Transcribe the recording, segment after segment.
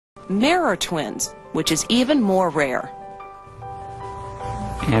mirror twins, which is even more rare.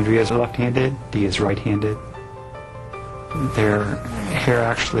 Andrea is left-handed, Dee is right-handed. Their hair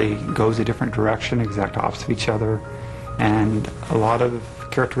actually goes a different direction, exact opposite of each other, and a lot of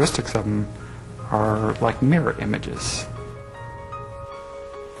characteristics of them are like mirror images.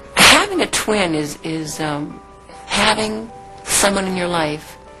 Having a twin is having someone in your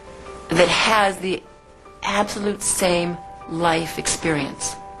life that has the absolute same life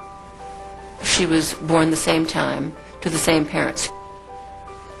experience. She was born the same time to the same parents.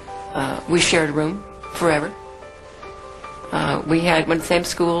 We shared a room forever. We went to the same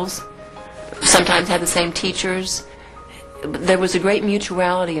schools, sometimes had the same teachers. There was a great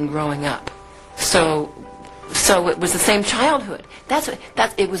mutuality in growing up. So it was the same childhood.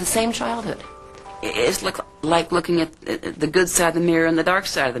 It was the same childhood. It's like looking at the good side of the mirror and the dark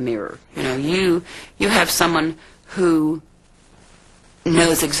side of the mirror. You know, you have someone who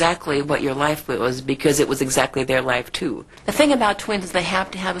knows exactly what your life was because it was exactly their life too. The thing about twins is they have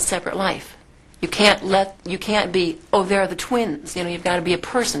to have a separate life. You can't be, oh, they're the twins. You know, you've got to be a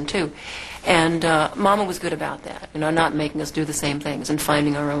person too. And Mama was good about that. You know, not making us do the same things and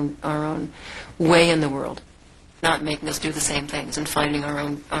finding our own way in the world. Not making us do the same things and finding our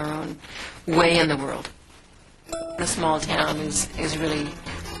own way in the world. The small town is really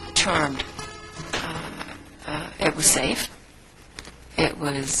charmed. It was safe. It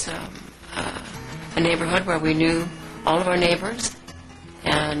was a neighborhood where we knew all of our neighbors,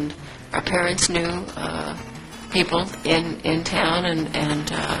 and our parents knew people in town, and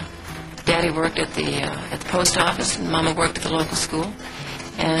Daddy worked at the post office, and Mama worked at the local school,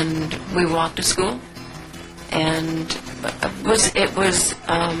 and we walked to school, and it was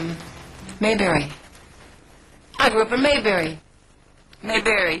Mayberry. I grew up in Mayberry.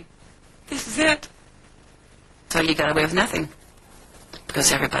 Mayberry, this is it. So you got away with nothing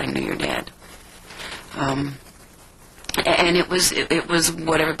because everybody knew your dad. And it was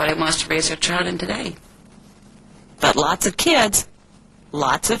what everybody wants to raise their child in today. But lots of kids,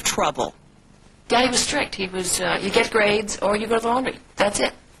 lots of trouble. Daddy was strict. He was, you get grades or you go to the laundry. That's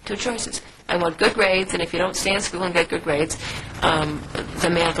it. 2 choices. I want good grades, and if you don't stay in school and get good grades, the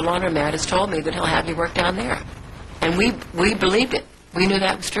man at the laundromat has told me that he'll have you work down there. And we believed it. We knew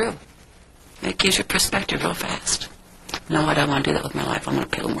that was true. It gives you perspective real fast. No, I don't want to do that with my life. I'm going to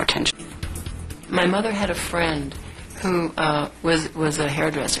pay a little more attention. My mother had a friend who was a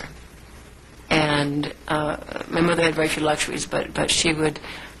hairdresser. And my mother had very few luxuries, but she would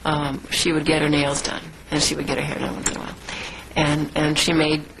get her nails done, and she would get her hair done once in a while. And she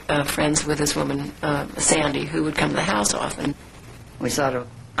made friends with this woman, Sandy, who would come to the house often. We sort of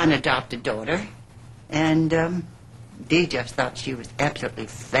unadopted daughter, and Dee just thought she was absolutely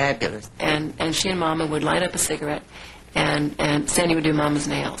fabulous. And she and Mama would light up a cigarette, and Sandy would do Mama's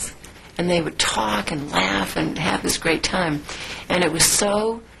nails. And they would talk and laugh and have this great time. And it was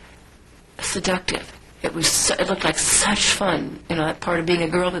so seductive. It looked like such fun. You know, that part of being a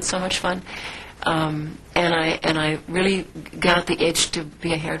girl that's so much fun. And I really got the itch to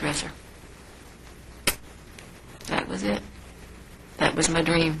be a hairdresser. That was it. That was my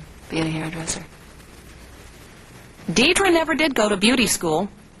dream, being a hairdresser. Deidre never did go to beauty school.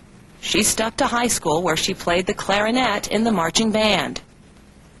 She stuck to high school, where she played the clarinet in the marching band.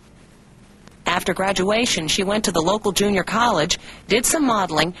 After graduation, she went to the local junior college, did some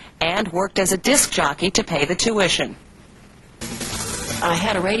modeling, and worked as a disc jockey to pay the tuition. I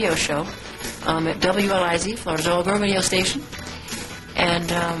had a radio show at WLIZ, Florida's all-girl radio station, and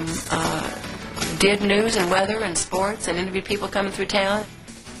did news and weather and sports and interviewed people coming through town.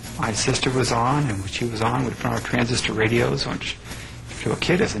 My sister was on, and when she was on, we'd put on our transistor radios, which, if you're a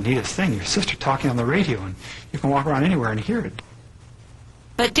kid, is the neatest thing. Your sister talking on the radio, and you can walk around anywhere and hear it.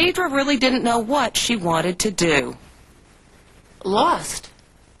 But Deidre really didn't know what she wanted to do. Lost.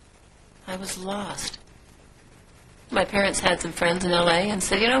 I was lost. My parents had some friends in L.A. and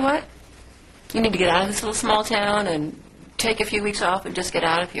said, you know what? You need to get out of this little small town and take a few weeks off and just get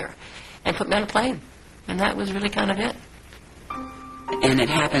out of here. And put me on a plane. And that was really kind of it. And it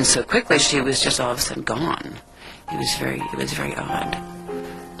happened so quickly, she was just all of a sudden gone. It was very odd.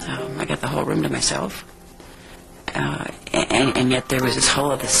 I got the whole room to myself. And yet there was this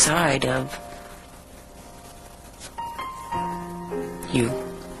whole other side of you.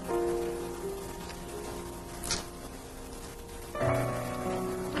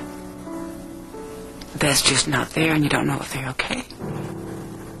 That's just not there, and you don't know if they're okay.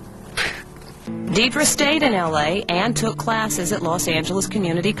 Deidre stayed in L.A. and took classes at Los Angeles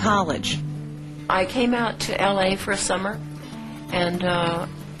Community College. I came out to L.A. for a summer and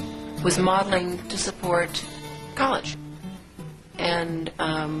was modeling to support college. And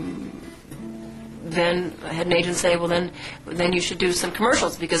then I had an agent say, well, then you should do some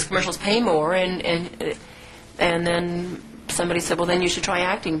commercials because commercials pay more, and then somebody said, well, then you should try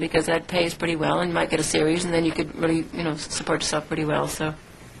acting because that pays pretty well, and you might get a series, and then you could really, support yourself pretty well. So,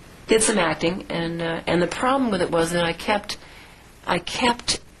 did some acting, and the problem with it was that I kept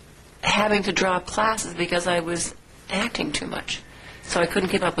having to drop classes because I was acting too much, so I couldn't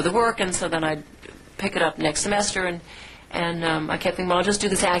keep up with the work, and so then I'd pick it up next semester, and I kept thinking, well, I'll just do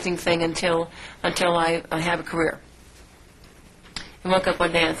this acting thing until I have a career. And woke up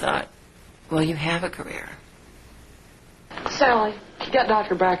one day and thought, well, you have a career. Sally, get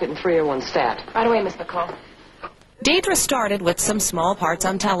Dr. Brackett in 301 stat. Right away, Miss McCall. Deidre started with some small parts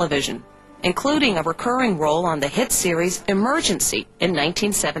on television, including a recurring role on the hit series Emergency in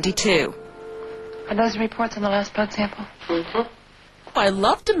 1972. Are those reports on the last blood sample? Mm-hmm. I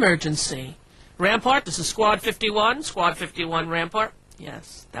loved Emergency. Rampart, this is Squad 51, Squad 51 Rampart.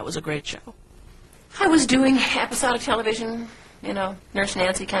 Yes, that was a great show. I was doing episodic television, Nurse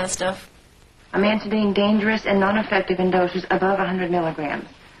Nancy kind of stuff. Amounts to being dangerous and non-effective in doses above 100 milligrams.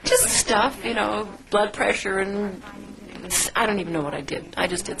 Just stuff, blood pressure, and I don't even know what I did. I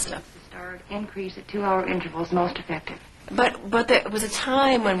just did stuff. Start increase at 2-hour intervals, most effective. But there was a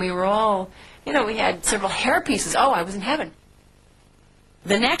time when we were all, we had several hair pieces. Oh, I was in heaven.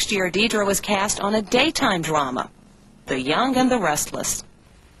 The next year, Deidre was cast on a daytime drama, The Young and the Restless.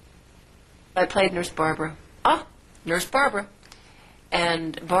 I played Nurse Barbara. Nurse Barbara.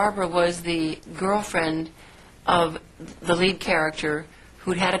 And Barbara was the girlfriend of the lead character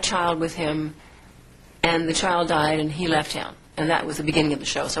who'd had a child with him, and the child died, and he left town. And that was the beginning of the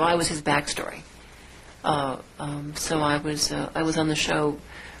show. So I was his backstory. So I was on the show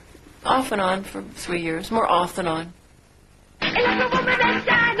off and on for 3 years, more off than on.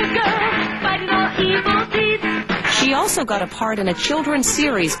 She also got a part in a children's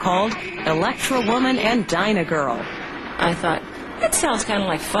series called Electra Woman and Dinah Girl. I thought, that sounds kind of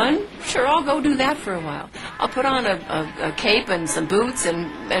like fun. Sure, I'll go do that for a while. I'll put on a cape and some boots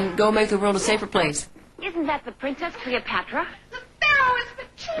and go make the world a safer place. Isn't that the Princess Cleopatra? The Pharaoh has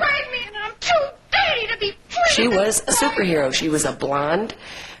betrayed me, and I'm too dirty to be free. She was a superhero. She was a blonde,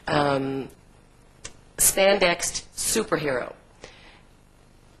 spandexed superhero.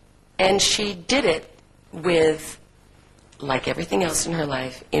 And she did it with, like everything else in her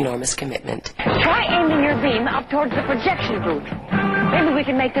life, enormous commitment. Try aiming your beam up towards the projection booth. Maybe we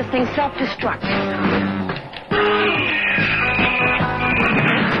can make this thing self-destruct.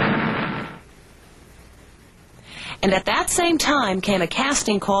 And at that same time came a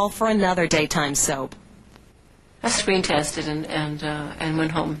casting call for another daytime soap. I screen tested and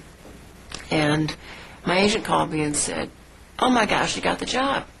went home. And my agent called me and said, oh my gosh, you got the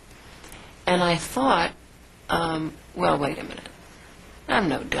job. And I thought, well, wait a minute. I'm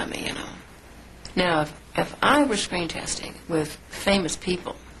no dummy, Now, if I were screen testing with famous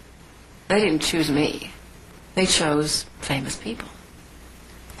people, they didn't choose me. They chose famous people.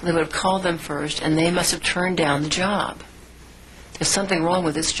 They would have called them first, and they must have turned down the job. There's something wrong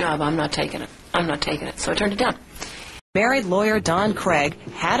with this job. I'm not taking it. I'm not taking it. So I turned it down. Married lawyer Don Craig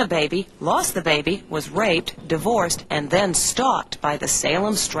had a baby, lost the baby, was raped, divorced, and then stalked by the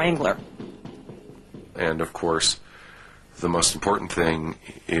Salem Strangler. And, of course, the most important thing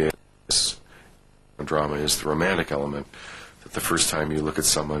is drama is the romantic element. That the first time you look at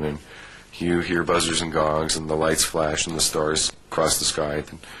someone and you hear buzzers and gongs and the lights flash and the stars cross the sky,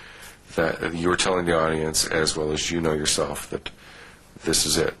 that you're telling the audience, as well as you know yourself, that this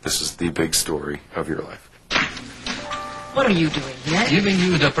is it. This is the big story of your life. What are you doing here? Giving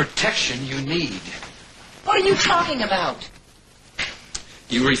you the protection you need. What are you talking about?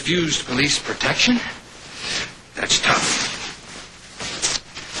 You refused police protection? That's tough.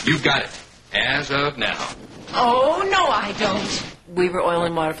 You've got it, as of now. Oh, no, I don't. We were oil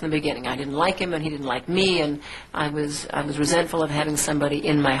and water from the beginning. I didn't like him, and he didn't like me, and I was resentful of having somebody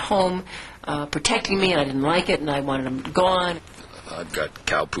in my home protecting me, and I didn't like it, and I wanted him gone. I've got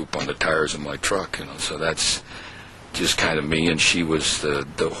cow poop on the tires of my truck, so that's just kind of me, and she was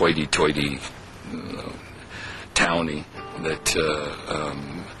the hoity-toity townie that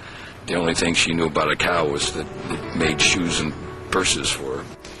the only thing she knew about a cow was that it made shoes and purses for her.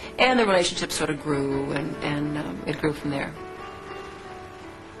 And the relationship sort of grew, and it grew from there.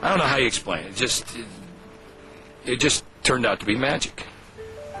 I don't know how you explain it. It just turned out to be magic.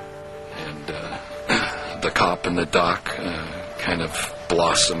 And the cop and the doc kind of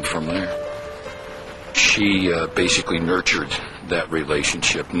blossomed from there. She basically nurtured that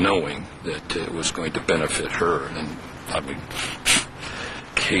relationship, knowing that it was going to benefit her. And I mean,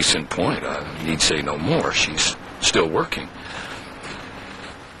 case in point, I need say no more. She's still working.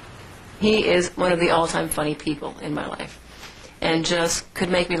 He is one of the all-time funny people in my life, and just could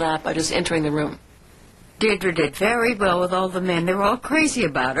make me laugh by just entering the room. Deidre did very well with all the men. They were all crazy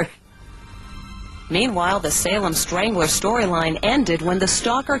about her. Meanwhile, the Salem Strangler storyline ended when the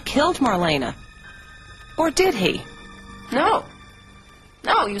stalker killed Marlena. Or did he? No.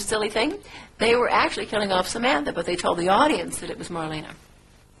 No, you silly thing. They were actually killing off Samantha, but they told the audience that it was Marlena.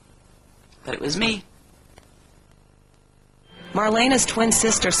 But it was me. Marlena's twin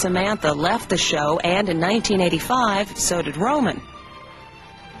sister Samantha left the show, and in 1985, so did Roman.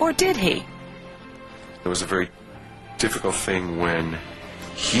 Or did he? It was a very difficult thing when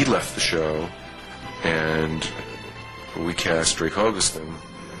he left the show and we cast Drake Hogestyn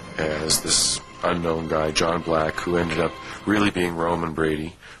as this unknown guy, John Black, who ended up really being Roman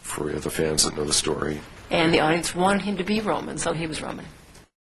Brady, for the fans that know the story. And the audience wanted him to be Roman, so he was Roman.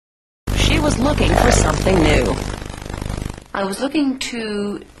 She was looking for something new. I was looking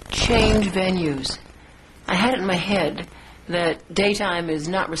to change venues. I had it in my head that daytime is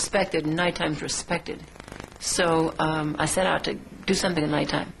not respected and nighttime is respected. So I set out to do something at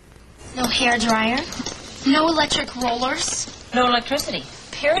nighttime. No hair dryer, no electric rollers, No electricity,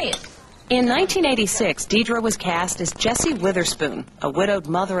 period. In 1986, Deidre was cast as Jessie Witherspoon, a widowed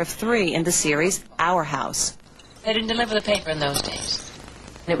mother of 3 in the series Our House. They didn't deliver the paper in those days.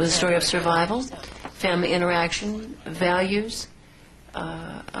 It was a story of survival, family interaction, values,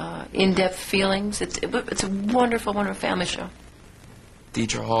 in-depth feelings. It's a wonderful, wonderful family show.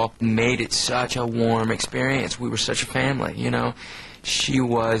 Deidre Hall made it such a warm experience. We were such a family, you know. She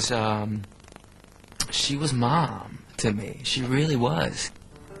was mom to me. She really was.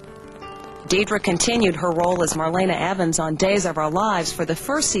 Deidre continued her role as Marlena Evans on Days of Our Lives for the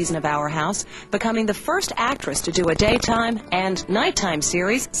first season of Our House, becoming the first actress to do a daytime and nighttime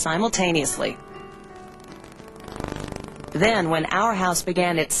series simultaneously. Then, when Our House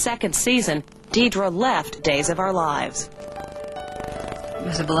began its second season, Deidre left Days of Our Lives. It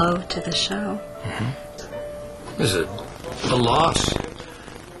was a blow to the show. It was a loss.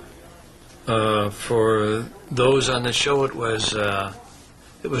 For those on the show, it was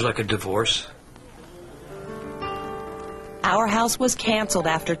like a divorce. Our House was canceled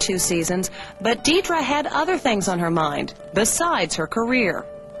after 2 seasons, but Deidre had other things on her mind besides her career.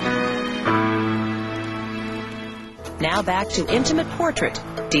 Now back to Intimate Portrait,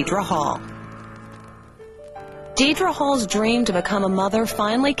 Deidre Hall. Deidre Hall's dream to become a mother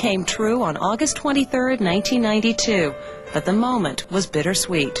finally came true on August 23, 1992, but the moment was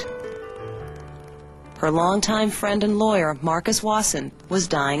bittersweet. Her longtime friend and lawyer, Marcus Wasson, was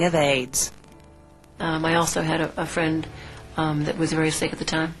dying of AIDS. I also had a friend that was very sick at the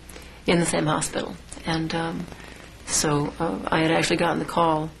time in the same hospital. And so I had actually gotten the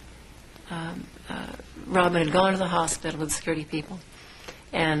call. Robin had gone to the hospital with security people.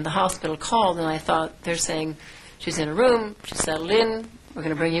 And the hospital called, and I thought, they're saying, she's in a room, she's settled in, we're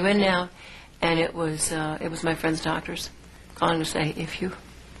going to bring you in now. And it was my friend's doctors calling to say, if you...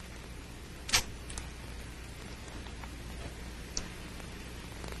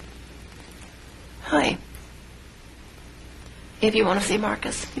 Hi. If you want to see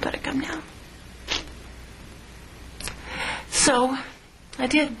Marcus, you better come now. So I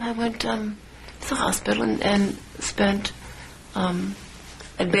did. I went to the hospital and spent, I'd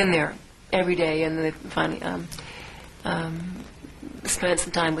been there every day, and then finally spent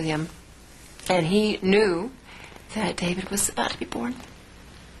some time with him. And he knew that David was about to be born.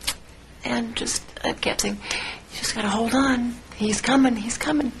 And just, I kept saying, you just got to hold on. He's coming, he's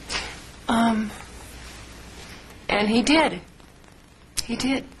coming. And he did. He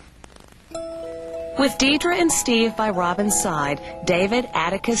did. With Deidre and Steve by Robin's side, David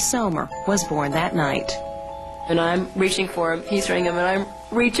Atticus Somer was born that night. And I'm reaching for him, he's ringing him, and I'm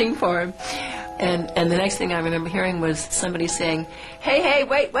reaching for him. And the next thing I remember hearing was somebody saying, hey,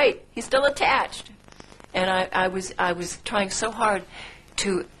 wait, he's still attached. And I was trying so hard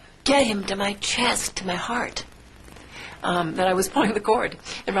to get him to my chest, to my heart, that I was pulling the cord.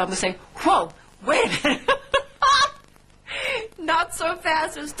 And Robin was saying, whoa, wait a minute. Not so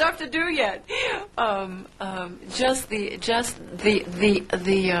fast. There's stuff to do yet. Just the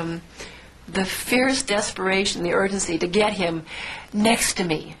fierce desperation, the urgency to get him next to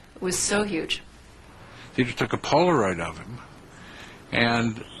me was so huge. Deidre took a Polaroid of him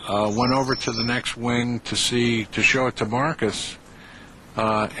and went over to the next wing to show it to Marcus.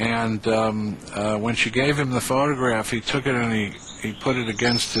 When she gave him the photograph, he took it and he put it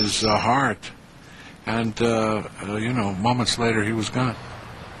against his heart. And, moments later, he was gone.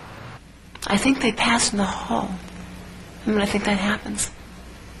 I think they passed in the hall. I think that happens.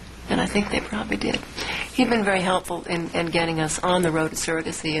 And I think they probably did. he'd been very helpful in getting us on the road to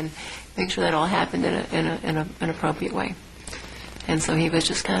surrogacy and making sure that all happened in an appropriate way. And so he was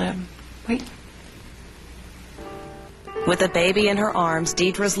just kind of waiting. With a baby in her arms,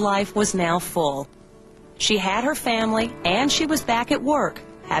 Deidre's life was now full. She had her family, and she was back at work,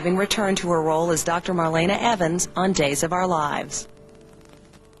 having returned to her role as Dr. Marlena Evans on Days of Our Lives.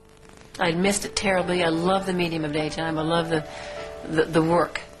 I'd missed it terribly. I love the medium of daytime. I love the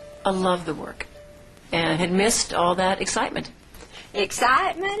work. I love the work. And had missed all that excitement.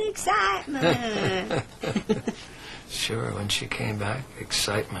 Excitement. Sure, when she came back,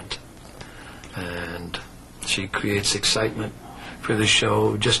 excitement. And she creates excitement for the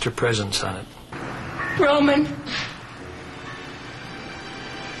show, just her presence on it. Roman.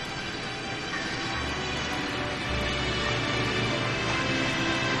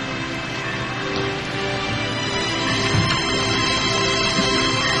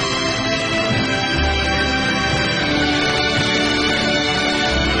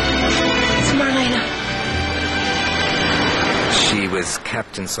 She was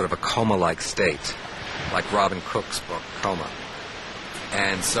kept in sort of a coma-like state, like Robin Cook's book, Coma.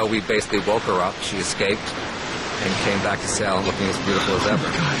 And so we basically woke her up, she escaped, and came back to Salem looking as beautiful as ever.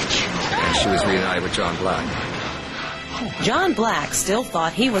 And she was reunited with John Black. John Black still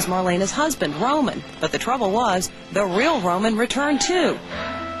thought he was Marlena's husband, Roman, but the trouble was, the real Roman returned too.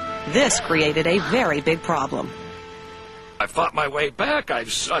 This created a very big problem. I fought my way back. I'm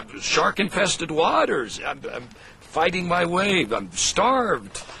shark-infested waters. I'm fighting my way. I'm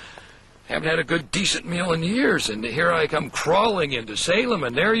starved. Haven't had a good, decent meal in years, and here I come crawling into Salem,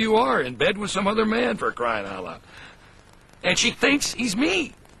 and there you are, in bed with some other man, for crying out loud. And she thinks he's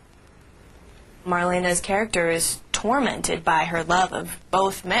me. Marlena's character is tormented by her love of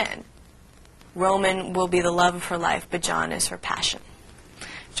both men. Roman will be the love of her life, but John is her passion.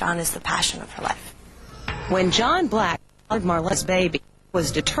 John is the passion of her life. When John Black found Marlena's baby,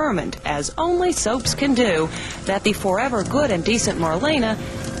 was determined, as only soaps can do, that the forever good and decent Marlena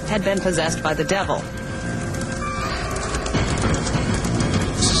had been possessed by the devil.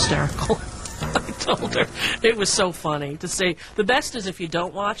 It's hysterical. I told her. It was so funny to say. The best is if you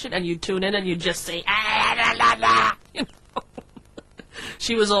don't watch it and you tune in and you just say, ah, la, la, la. You know?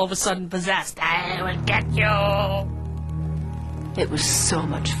 She was all of a sudden possessed. I will get you. It was so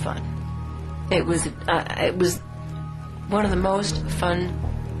much fun. It was one of the most fun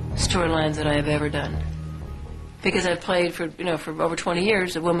storylines that I have ever done. Because I've played for over 20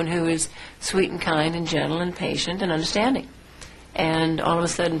 years a woman who is sweet and kind and gentle and patient and understanding. And all of a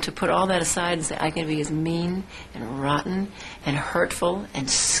sudden to put all that aside and say I can be as mean and rotten and hurtful and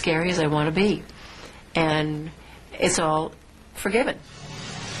scary as I want to be. And it's all forgiven.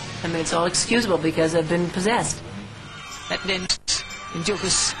 I mean, it's all excusable because I've been possessed. Et nens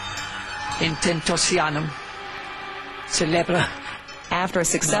inducus intentosianum celebra. After a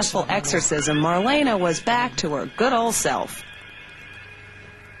successful exorcism, Marlena was back to her good old self.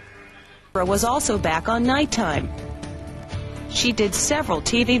 Deidre was also back on nighttime. She did several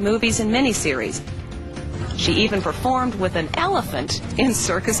TV movies and miniseries. She even performed with an elephant in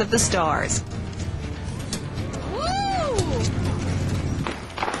Circus of the Stars.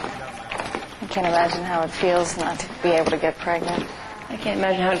 I can't imagine how it feels not to be able to get pregnant. I can't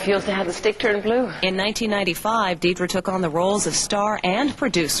imagine how it feels to have the stick turn blue. In 1995, Deidre took on the roles of star and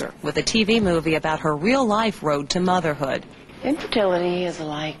producer with a TV movie about her real-life road to motherhood. Infertility is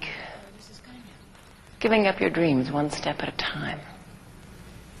like giving up your dreams one step at a time.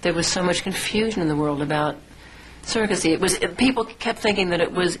 There was so much confusion in the world about surrogacy. People kept thinking that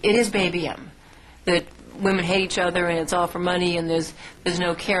it is Baby M, that women hate each other and it's all for money and there's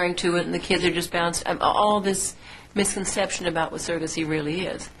no caring to it and the kids are just bounced. All this misconception about what surrogacy really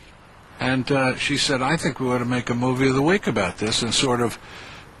is. And she said, I think we ought to make a movie of the week about this and sort of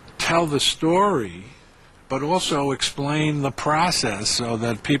tell the story, but also explain the process so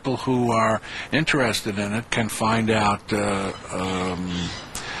that people who are interested in it can find out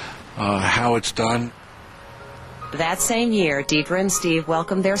how it's done. That same year, Deidre and Steve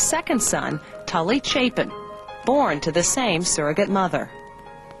welcomed their second son, Tully Chapin, born to the same surrogate mother.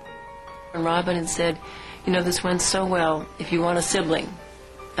 And Robin had said, you know, this went so well. If you want a sibling,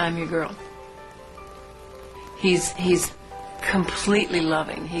 I'm your girl. He's completely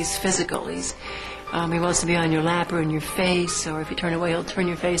loving. He's physical. He wants to be on your lap or in your face, or if you turn away, he'll turn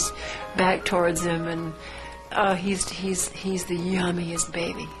your face back towards him. And he's the yummiest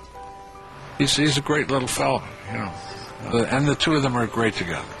baby. He's a great little fellow, you know, and the two of them are great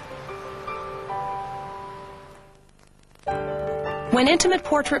together. When Intimate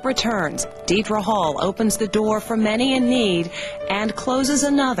Portrait returns, Deidre Hall opens the door for many in need and closes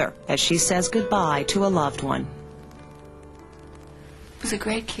another as she says goodbye to a loved one. He was a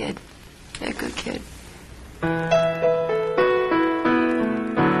great kid, a good kid.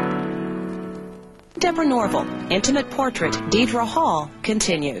 Deborah Norville, Intimate Portrait, Deidre Hall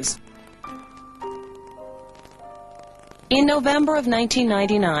continues. In November of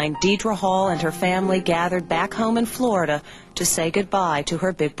 1999, Deidre Hall and her family gathered back home in Florida to say goodbye to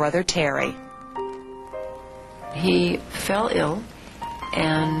her big brother Terry. He fell ill,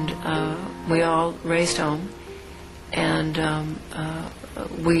 and we all raced home, and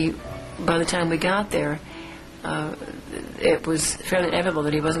by the time we got there, it was fairly inevitable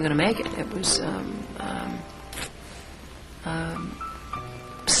that he wasn't going to make it. It was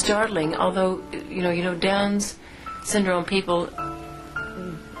startling, although, you know, Down's syndrome people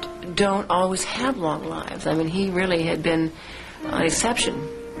don't always have long lives. I mean, he really had been an exception.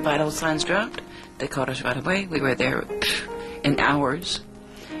 Vital signs dropped. They called us right away. We were there in hours.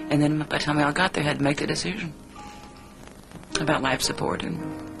 And then by the time we all got there, had to make the decision about life support and,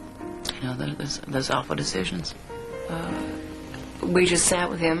 you know, those awful decisions. We just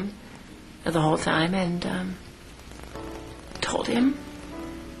sat with him the whole time and told him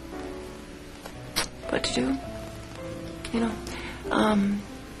what to do. You know,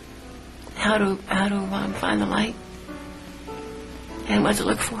 how to find the light, and what to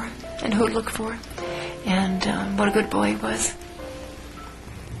look for, and who to look for, and what a good boy he was.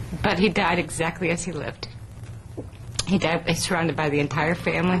 But he died exactly as he lived. He died surrounded by the entire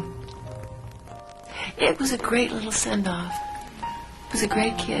family. It was a great little send-off. He was a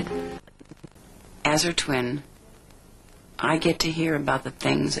great kid. As her twin, I get to hear about the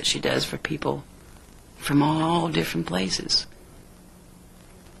things that she does for people from all different places.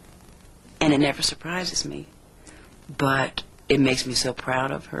 And it never surprises me. But it makes me so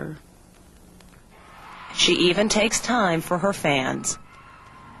proud of her. She even takes time for her fans.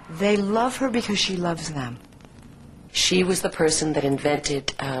 They love her because she loves them. She was the person that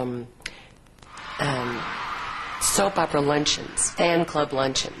invented soap opera luncheons, fan club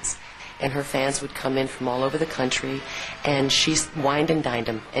luncheons. And her fans would come in from all over the country, and she wined and dined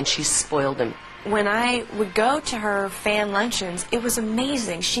them, and she spoiled them. When I would go to her fan luncheons, it was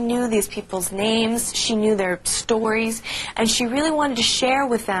amazing. She knew these people's names, she knew their stories, and she really wanted to share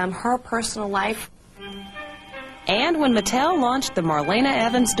with them her personal life. And when Mattel launched the Marlena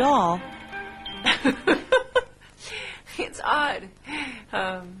Evans doll... It's odd.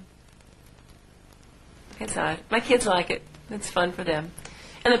 It's odd. My kids like it. It's fun for them.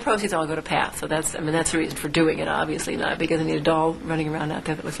 And the proceeds all go to Pat, so that's the reason for doing it, obviously, not because I need a doll running around out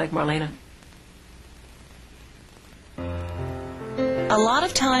there that looks like Marlena. A lot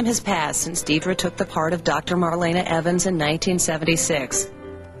of time has passed since Deidre took the part of Dr. Marlena Evans in 1976.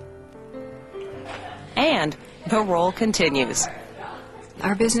 And the role continues.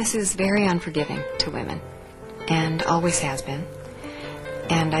 Our business is very unforgiving to women, and always has been.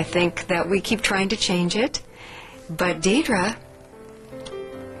 And I think that we keep trying to change it, but Deidre,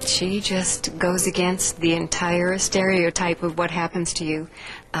 she just goes against the entire stereotype of what happens to you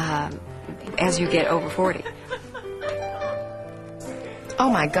as you get over 40. Oh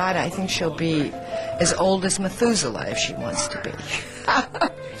my God, I think she'll be as old as Methuselah if she wants to be.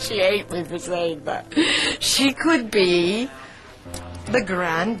 She ain't me for saying that. She could be the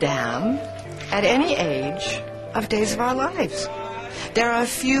grande dame at any age of Days of Our Lives. There are a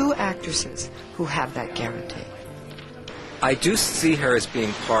few actresses who have that guarantee. I do see her as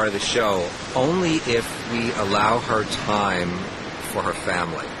being part of the show only if we allow her time for her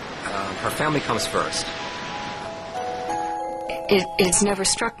family. Her family comes first. It's never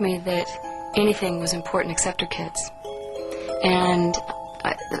struck me that anything was important except her kids. And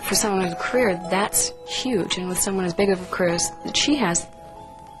for someone with a career, that's huge. And with someone as big of a career as that she has,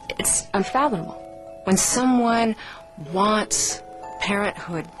 it's unfathomable. When someone wants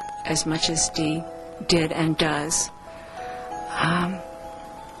parenthood as much as Dee did and does,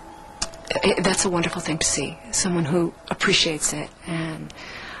 that's a wonderful thing to see. Someone who appreciates it and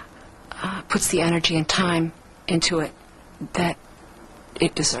puts the energy and time into it that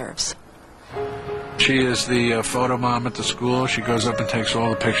it deserves. She is the photo mom at the school. She goes up and takes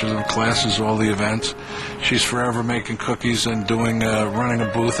all the pictures of the classes, all the events. She's forever making cookies and running a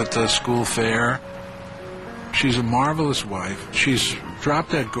booth at the school fair. She's a marvelous wife. She's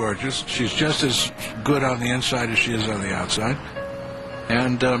drop-dead gorgeous. She's just as good on the inside as she is on the outside.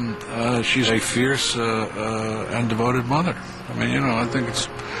 And she's a fierce and devoted mother. I mean, I think it's,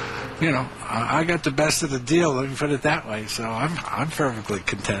 I got the best of the deal, let me put it that way, so I'm perfectly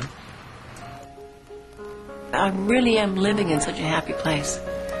content. I really am living in such a happy place.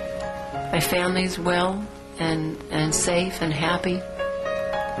 My family's well and safe and happy.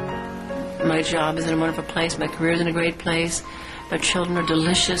 My job is in a wonderful place. My career is in a great place. My children are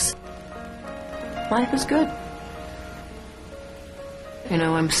delicious. Life is good. You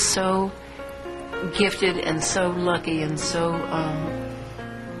know, I'm so gifted and so lucky and so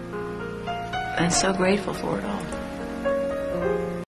grateful for it all.